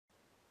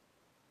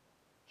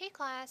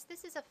class,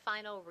 this is a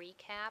final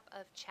recap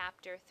of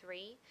Chapter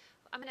 3.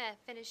 I'm going to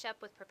finish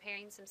up with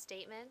preparing some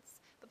statements,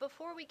 but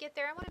before we get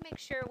there, I want to make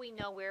sure we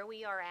know where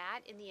we are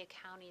at in the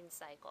accounting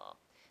cycle.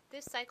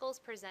 This cycle is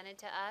presented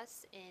to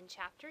us in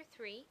Chapter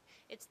 3.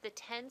 It's the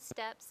 10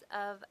 steps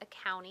of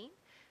accounting.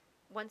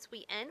 Once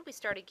we end, we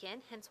start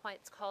again, hence why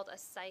it's called a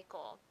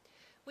cycle.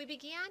 We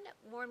began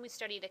when we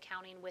studied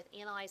accounting with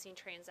analyzing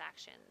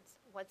transactions.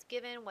 What's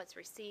given, what's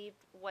received,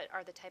 what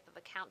are the type of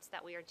accounts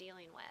that we are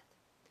dealing with.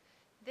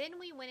 Then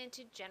we went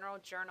into general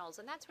journals,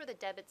 and that's where the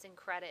debits and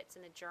credits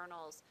in the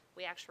journals,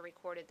 we actually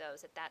recorded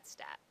those at that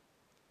step.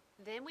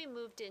 Then we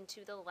moved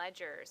into the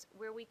ledgers,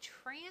 where we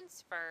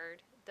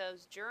transferred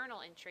those journal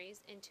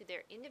entries into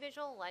their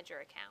individual ledger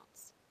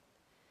accounts.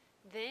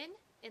 Then,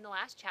 in the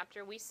last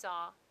chapter, we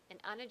saw an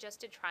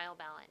unadjusted trial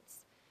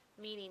balance,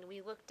 meaning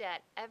we looked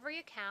at every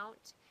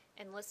account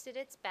and listed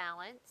its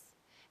balance,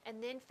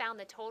 and then found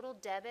the total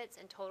debits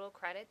and total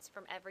credits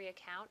from every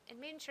account and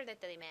made sure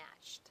that they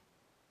matched.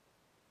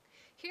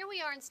 Here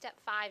we are in step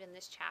 5 in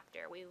this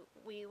chapter. We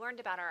learned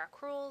about our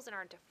accruals and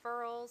our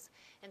deferrals,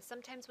 and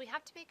sometimes we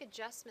have to make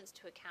adjustments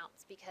to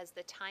accounts because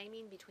the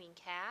timing between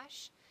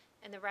cash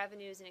and the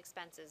revenues and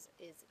expenses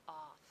is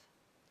off.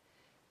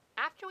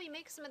 After we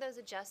make some of those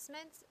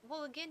adjustments,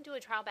 we'll again do a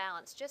trial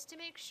balance just to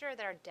make sure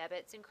that our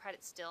debits and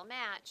credits still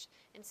match,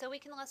 and so we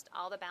can list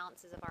all the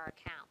balances of our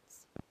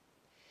accounts.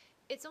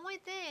 It's only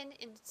then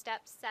in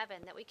step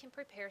 7 that we can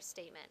prepare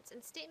statements,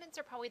 and statements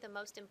are probably the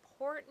most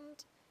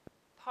important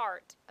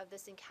part of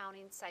this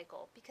accounting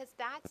cycle because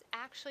that's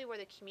actually where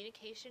the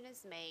communication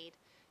is made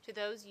to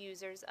those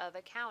users of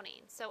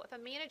accounting. So if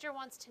a manager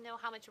wants to know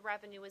how much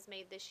revenue was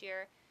made this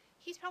year,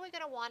 he's probably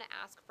going to want to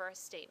ask for a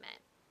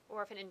statement.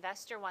 Or if an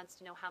investor wants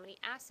to know how many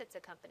assets a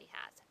company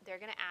has, they're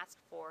going to ask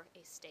for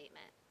a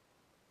statement.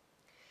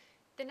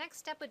 The next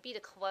step would be to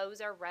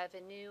close our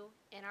revenue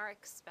and our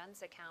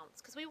expense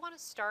accounts because we want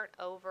to start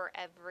over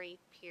every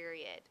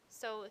period.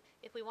 So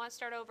if we want to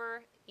start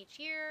over each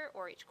year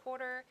or each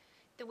quarter,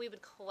 then we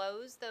would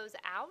close those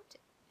out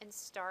and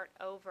start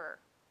over.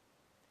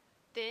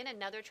 Then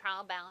another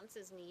trial balance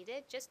is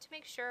needed just to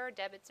make sure our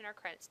debits and our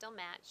credits still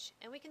match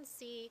and we can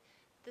see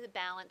the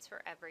balance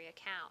for every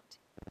account.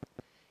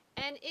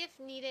 And if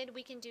needed,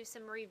 we can do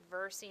some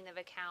reversing of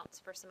accounts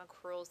for some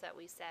accruals that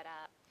we set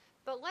up.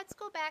 But let's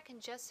go back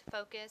and just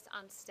focus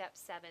on step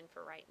 7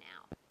 for right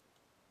now.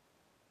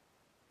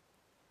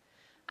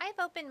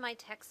 I've opened my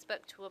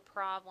textbook to a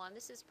problem.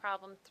 This is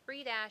problem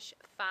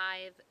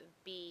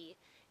 3-5B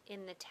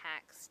in the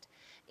text.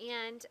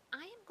 And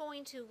I am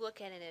going to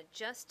look at an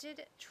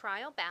adjusted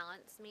trial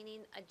balance,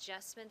 meaning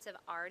adjustments have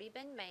already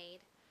been made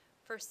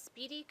for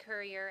Speedy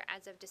Courier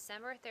as of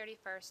December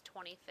 31st,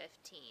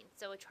 2015.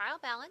 So a trial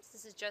balance,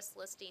 this is just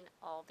listing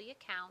all the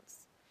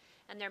accounts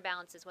and their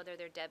balances, whether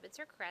they're debits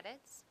or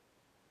credits.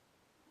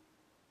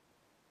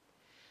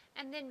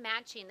 And then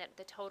matching that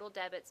the total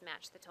debits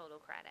match the total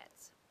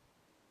credits.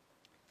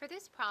 For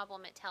this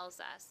problem, it tells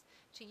us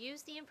to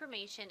use the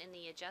information in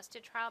the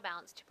adjusted trial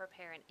balance to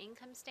prepare an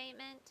income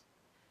statement,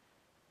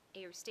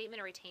 a statement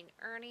of retained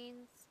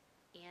earnings,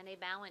 and a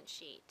balance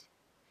sheet.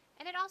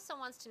 And it also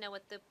wants to know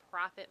what the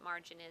profit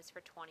margin is for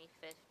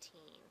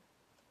 2015.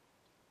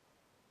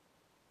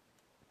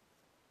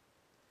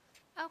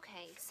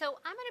 Okay, so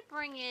I'm going to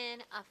bring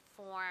in a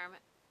form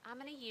I'm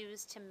going to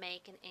use to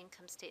make an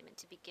income statement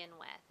to begin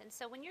with. And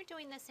so when you're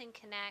doing this in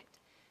Connect,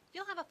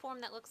 you'll have a form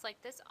that looks like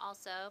this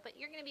also, but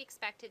you're going to be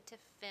expected to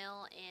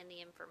fill in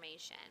the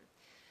information.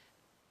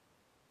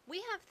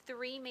 We have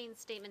 3 main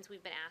statements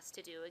we've been asked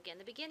to do. Again,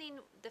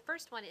 the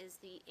first one is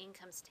the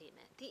income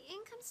statement. The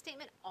income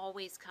statement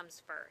always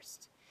comes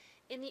first.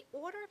 In the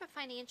order of a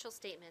financial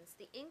statements,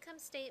 the income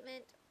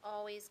statement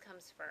always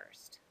comes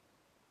first.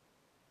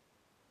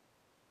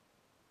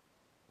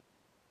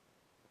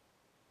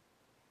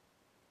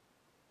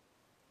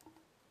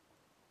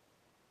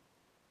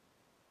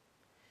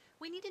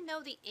 We need to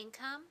know the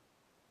income,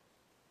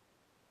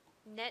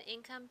 net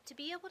income, to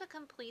be able to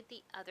complete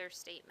the other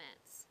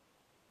statements.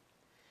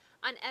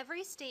 On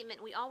every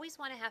statement, we always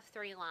want to have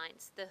 3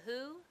 lines: the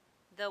who,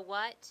 the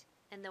what,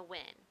 and the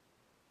when.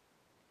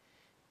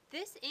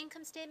 This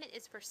income statement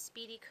is for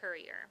Speedy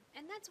Courier,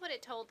 and that's what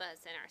it told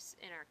us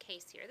in our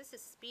case here. This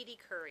is Speedy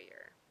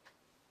Courier.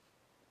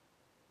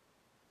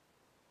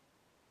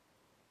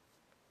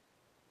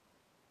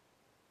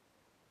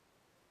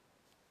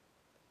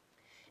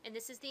 And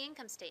this is the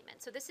income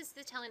statement. So this is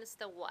telling us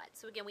the what.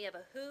 So again, we have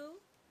a who,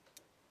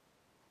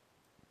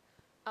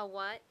 a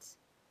what,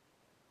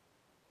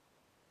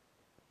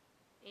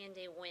 and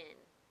a when.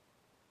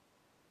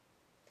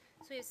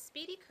 So we have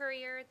Speedy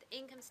Courier, the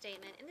income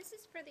statement, and this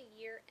is for the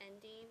year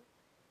ending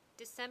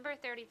December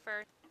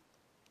 31st.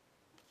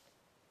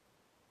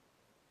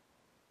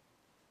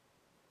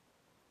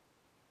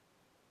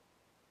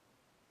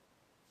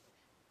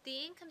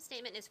 The income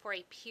statement is for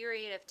a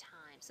period of time.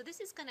 So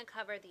this is going to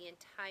cover the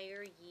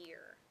entire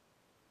year,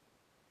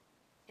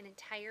 an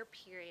entire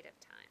period of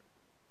time.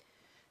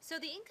 So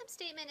the income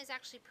statement is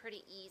actually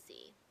pretty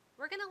easy.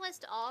 We're going to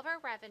list all of our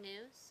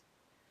revenues,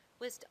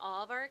 list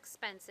all of our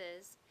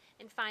expenses,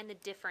 and find the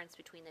difference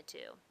between the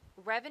two.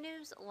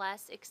 Revenues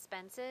less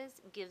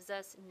expenses gives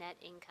us net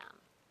income.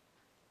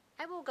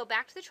 I will go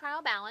back to the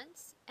trial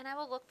balance and I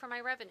will look for my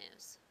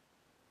revenues.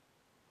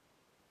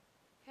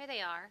 Here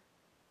they are.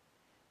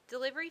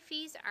 Delivery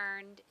fees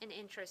earned and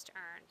interest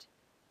earned.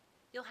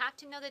 You'll have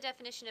to know the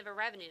definition of a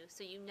revenue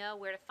so you know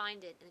where to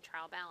find it in the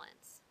trial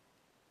balance.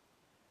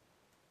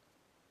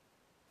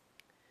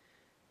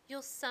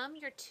 You'll sum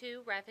your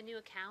two revenue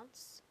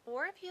accounts,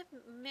 or if you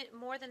have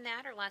more than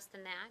that or less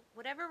than that,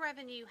 whatever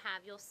revenue you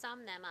have, you'll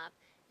sum them up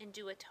and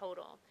do a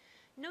total.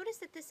 Notice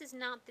that this is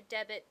not the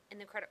debit and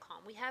the credit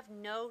column. We have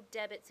no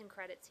debits and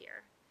credits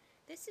here.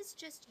 This is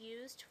just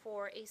used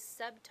for a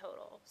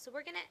subtotal. So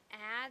we're going to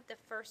add the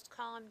first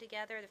column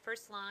together, the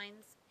first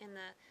lines in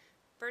the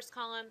first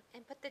column,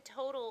 and put the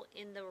total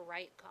in the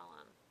right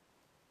column.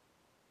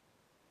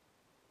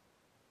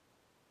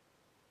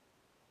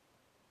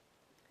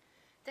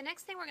 The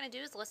next thing we're going to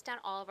do is list out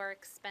all of our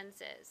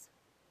expenses.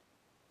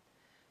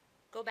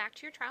 Go back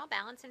to your trial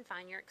balance and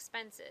find your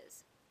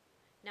expenses.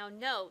 Now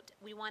note,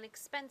 we want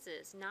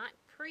expenses, not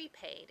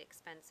prepaid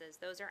expenses.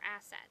 Those are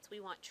assets.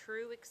 We want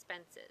true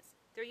expenses.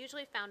 They're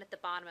usually found at the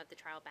bottom of the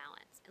trial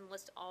balance, and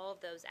list all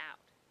of those out.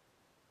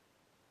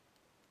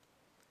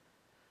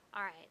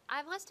 Alright,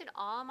 I've listed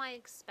all my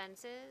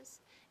expenses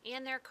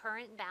and their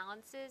current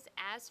balances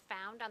as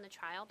found on the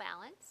trial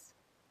balance.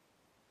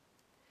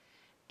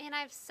 And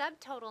I've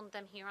subtotaled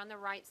them here on the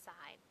right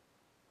side.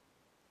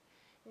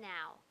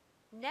 Now,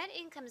 net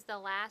income is the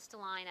last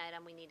line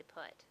item we need to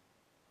put.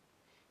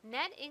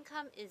 Net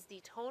income is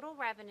the total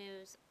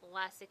revenues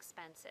less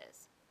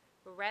expenses.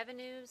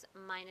 Revenues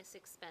minus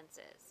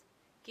expenses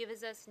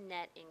gives us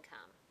net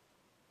income.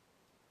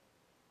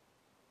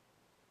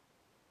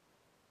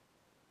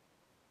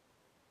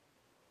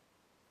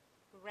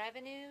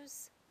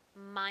 Revenues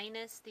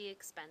minus the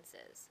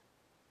expenses.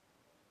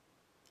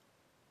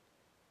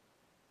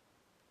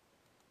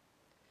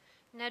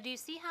 Now, do you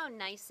see how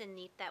nice and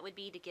neat that would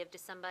be to give to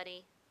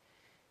somebody?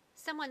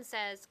 Someone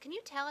says, "Can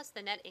you tell us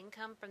the net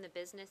income from the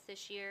business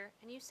this year?"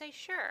 And you say,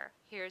 "Sure,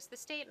 here's the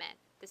statement.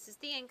 This is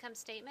the income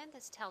statement.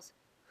 This tells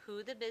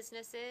who the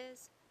business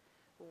is,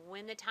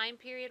 when the time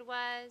period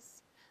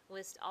was,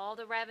 list all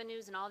the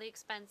revenues and all the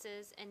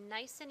expenses, and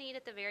nice and neat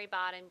at the very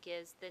bottom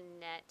gives the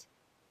net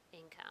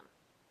income."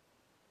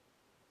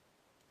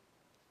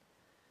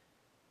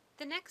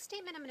 The next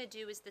statement I'm going to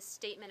do is the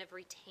statement of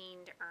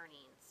retained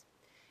earnings.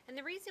 And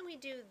the reason we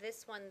do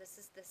this one, this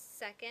is the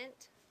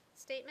second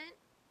statement.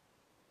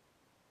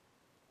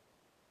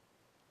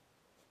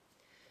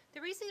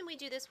 The reason we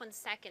do this one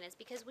second is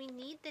because we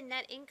need the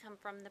net income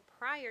from the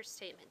prior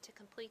statement to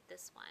complete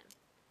this one.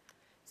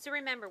 So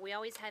remember, we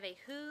always have a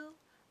who,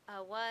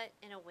 a what,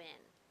 and a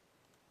when.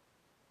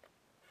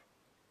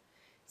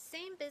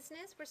 Same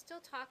business, we're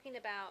still talking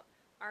about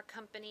our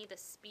company, the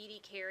Speedy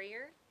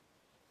Carrier.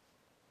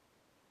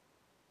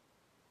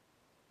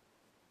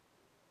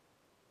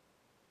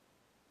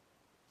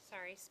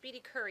 Speedy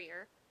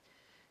Courier.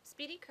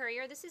 Speedy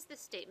Courier, this is the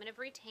statement of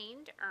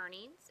retained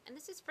earnings, and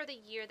this is for the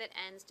year that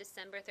ends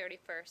December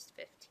 31st,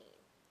 15.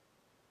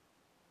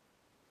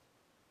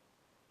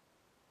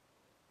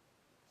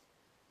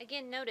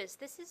 Again, notice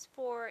this is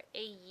for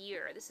a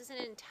year. This is an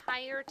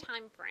entire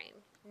time frame,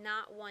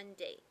 not one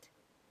date.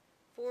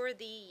 For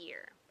the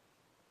year.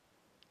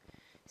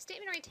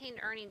 Statement of retained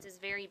earnings is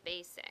very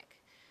basic.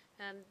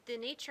 The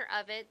nature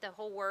of it, the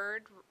whole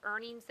word,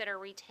 earnings that are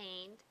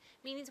retained,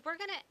 means we're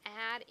going to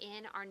add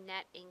in our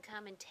net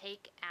income and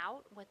take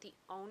out what the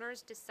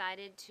owners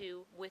decided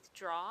to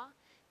withdraw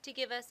to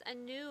give us a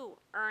new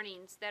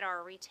earnings that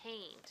are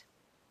retained.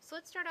 So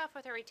let's start off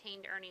with our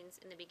retained earnings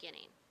in the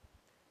beginning.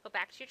 Go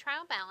back to your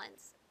trial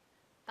balance,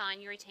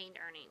 find your retained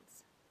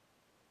earnings.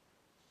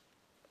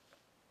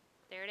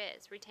 There it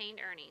is,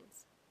 retained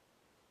earnings.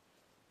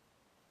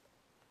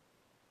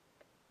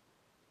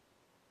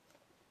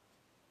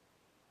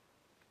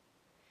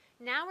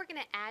 Now we're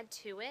going to add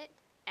to it,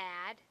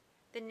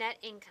 the net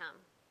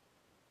income.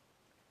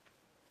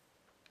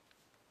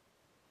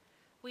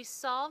 We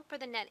solved for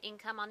the net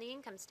income on the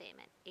income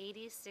statement,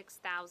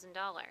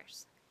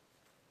 $86,000.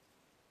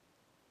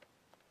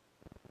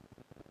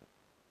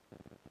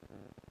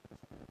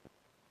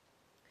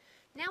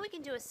 Now we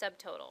can do a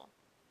subtotal.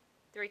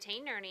 The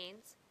retained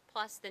earnings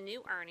plus the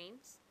new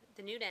earnings,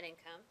 the new net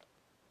income,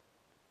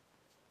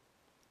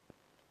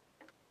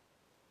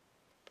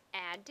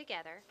 add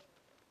together,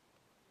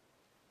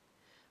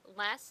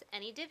 less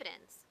any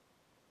dividends.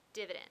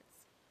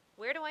 Dividends.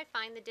 Where do I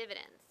find the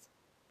dividends?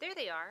 There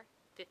they are,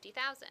 $50,000.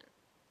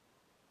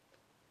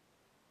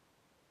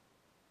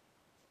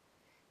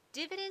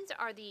 Dividends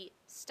are the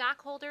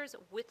stockholders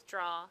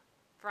withdraw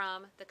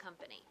from the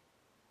company.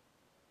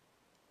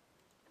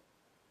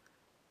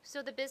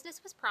 So the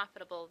business was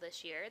profitable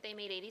this year. They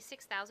made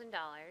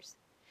 $86,000,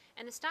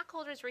 and the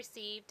stockholders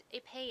received a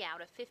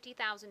payout of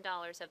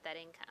 $50,000 of that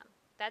income.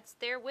 That's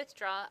their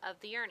withdrawal of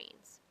the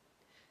earnings.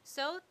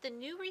 So the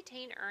new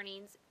retained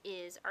earnings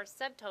is our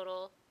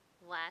subtotal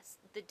less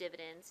the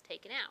dividends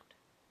taken out.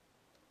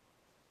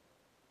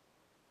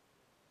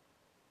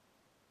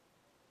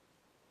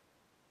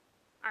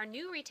 Our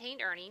new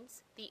retained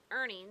earnings, the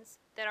earnings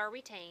that are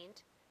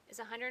retained, is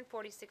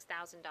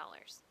 $146,000.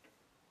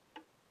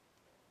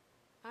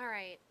 All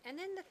right, and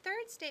then the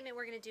third statement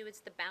we're going to do is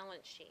the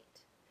balance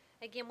sheet.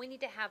 Again, we need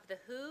to have the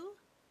who,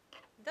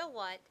 the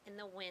what, and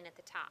the when at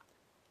the top.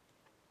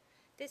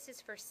 This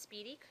is for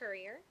Speedy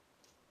Courier.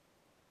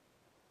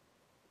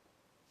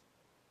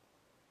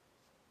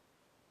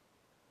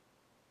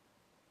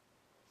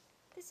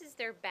 This is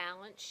their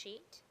balance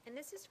sheet, and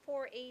this is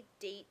for a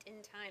date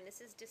and time.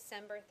 This is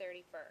December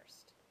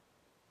 31st.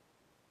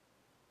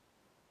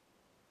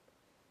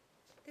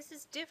 This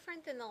is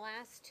different than the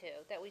last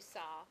two that we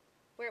saw,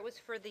 where it was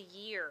for the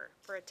year,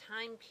 for a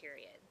time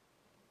period.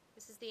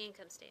 This is the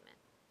income statement.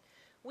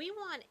 We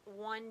want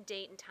one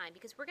date and time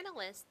because we're going to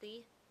list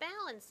the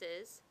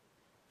balances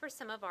for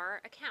some of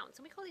our accounts,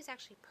 and we call these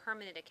actually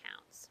permanent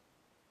accounts.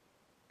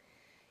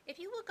 If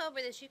you look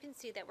over this, you can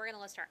see that we're going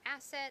to list our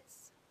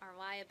assets, our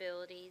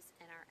liabilities,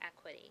 and our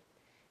equity.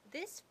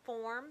 This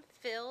form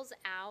fills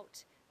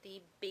out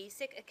the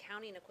basic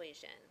accounting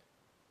equation.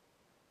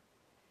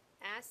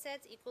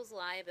 Assets equals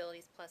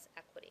liabilities plus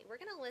equity. We're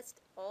going to list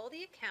all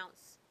the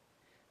accounts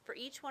for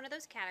each one of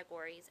those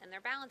categories and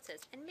their balances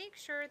and make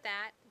sure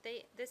that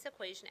this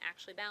equation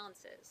actually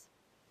balances.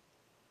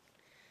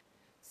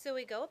 So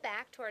we go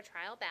back to our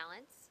trial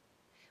balance,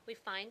 we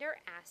find our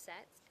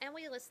assets, and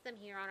we list them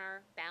here on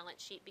our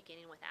balance sheet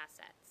beginning with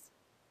assets.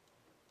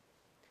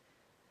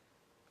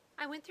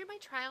 I went through my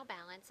trial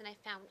balance and I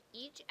found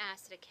each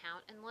asset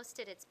account and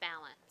listed its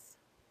balance.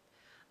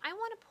 I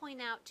want to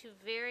point out two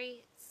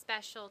very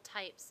special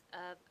types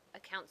of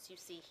accounts you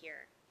see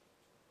here.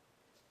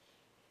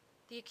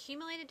 The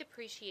accumulated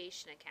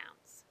depreciation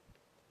accounts.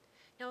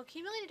 Now,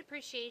 accumulated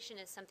depreciation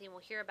is something we'll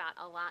hear about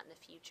a lot in the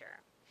future.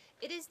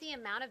 It is the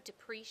amount of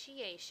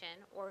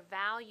depreciation or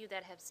value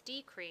that has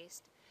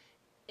decreased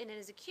and it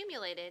is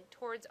accumulated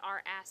towards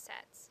our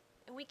assets.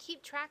 And we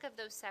keep track of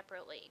those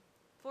separately.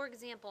 For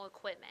example,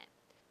 equipment.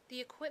 The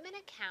equipment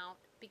account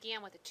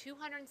began with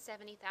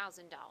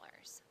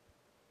 $270,000.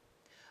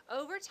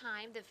 Over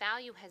time, the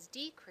value has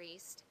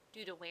decreased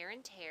due to wear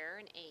and tear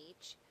and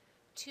age,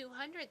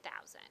 $200,000,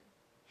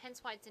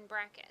 hence why it's in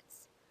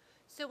brackets.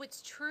 So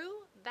its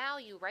true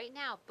value right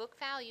now, book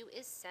value,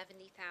 is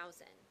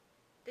 $70,000.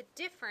 The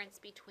difference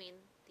between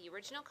the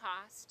original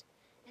cost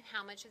and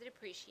how much of the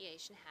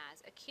depreciation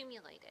has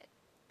accumulated.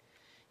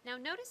 Now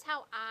notice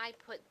how I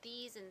put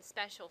these in the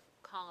special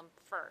column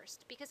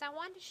first because I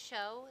wanted to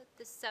show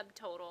the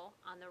subtotal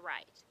on the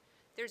right.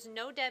 There's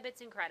no debits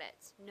and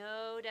credits,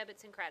 no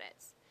debits and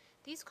credits.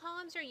 These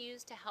columns are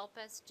used to help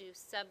us do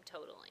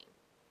subtotaling.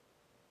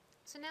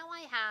 So now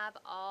I have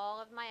all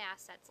of my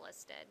assets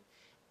listed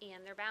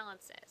and their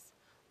balances.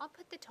 I'll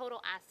put the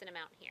total asset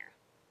amount here.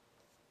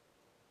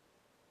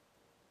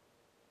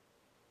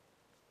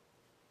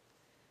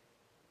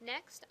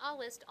 Next, I'll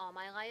list all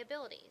my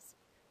liabilities.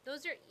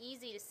 Those are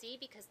easy to see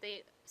because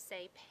they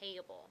say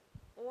payable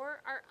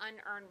or our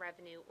unearned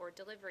revenue or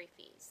delivery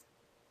fees.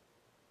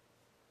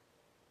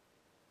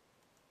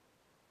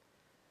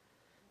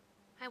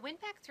 I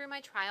went back through my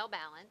trial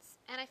balance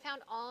and I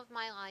found all of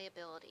my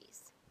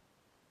liabilities.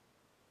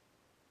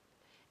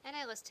 And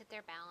I listed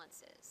their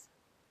balances.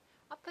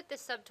 I'll put the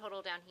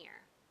subtotal down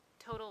here,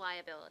 total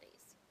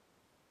liabilities.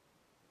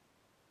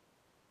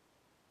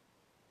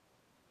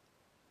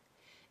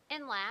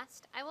 And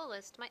last, I will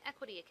list my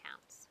equity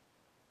accounts.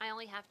 I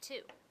only have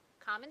two,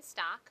 common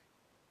stock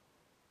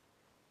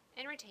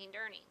and retained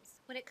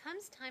earnings. When it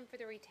comes time for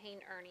the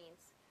retained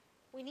earnings,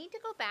 we need to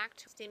go back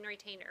to statement of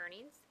retained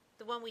earnings,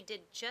 the one we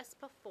did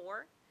just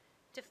before,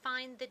 to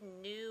find the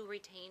new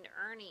retained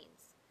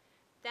earnings.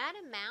 That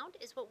amount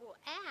is what we'll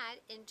add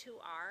into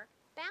our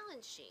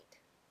balance sheet.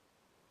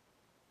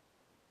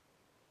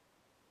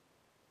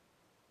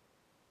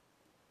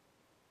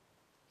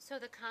 So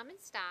the common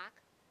stock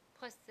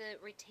plus the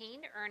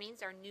retained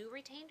earnings, our new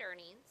retained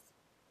earnings,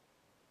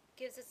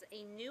 gives us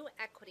a new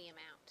equity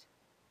amount.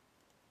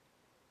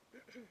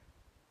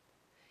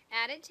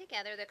 Added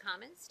together the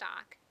common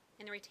stock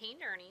and the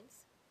retained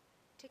earnings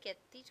to get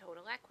the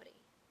total equity.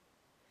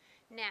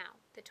 Now,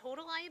 the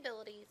total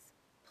liabilities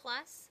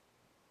plus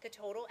the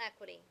total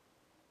equity.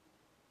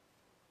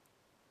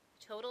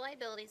 Total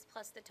liabilities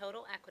plus the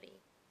total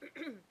equity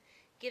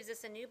gives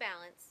us a new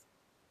balance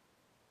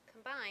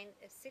combined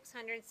of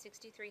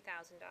 $663,000.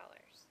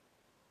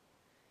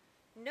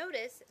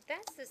 Notice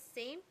that's the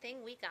same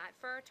thing we got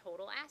for our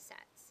total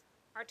assets.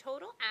 Our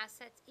total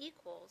assets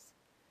equals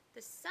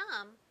the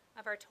sum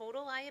of our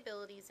total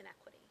liabilities and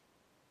equity.